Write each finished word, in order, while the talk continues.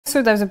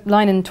So there's a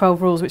line in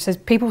 12 Rules which says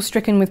people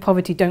stricken with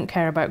poverty don't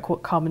care about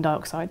carbon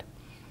dioxide.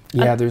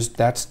 Yeah,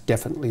 that's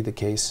definitely the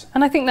case.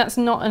 And I think that's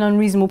not an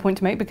unreasonable point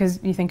to make,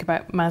 because you think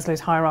about Maslow's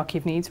hierarchy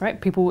of needs, right?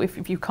 People,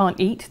 if you can't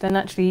eat, then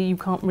actually you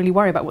can't really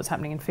worry about what's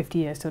happening in 50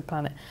 years to the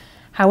planet.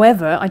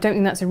 However, I don't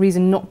think that's a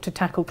reason not to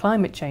tackle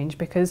climate change,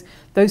 because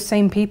those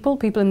same people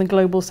in the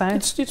global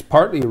south... It's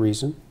partly a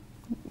reason.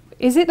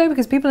 Is it though?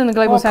 Because people in the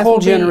global south...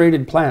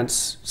 coal-generated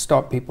plants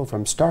stop people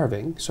from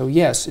starving, so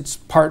yes, it's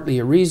partly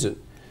a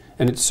reason.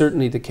 And it's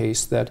certainly the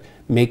case that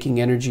making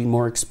energy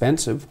more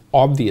expensive,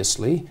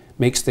 obviously,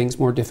 makes things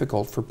more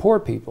difficult for poor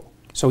people.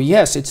 So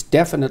yes, it's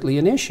definitely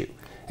an issue.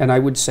 And I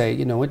would say,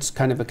 you know, it's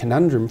kind of a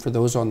conundrum for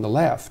those on the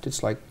left.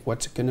 It's like,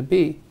 what's it going to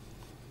be?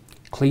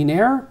 Clean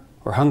air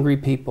or hungry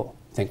people?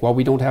 Think, well,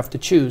 we don't have to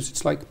choose.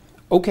 It's like,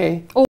 okay.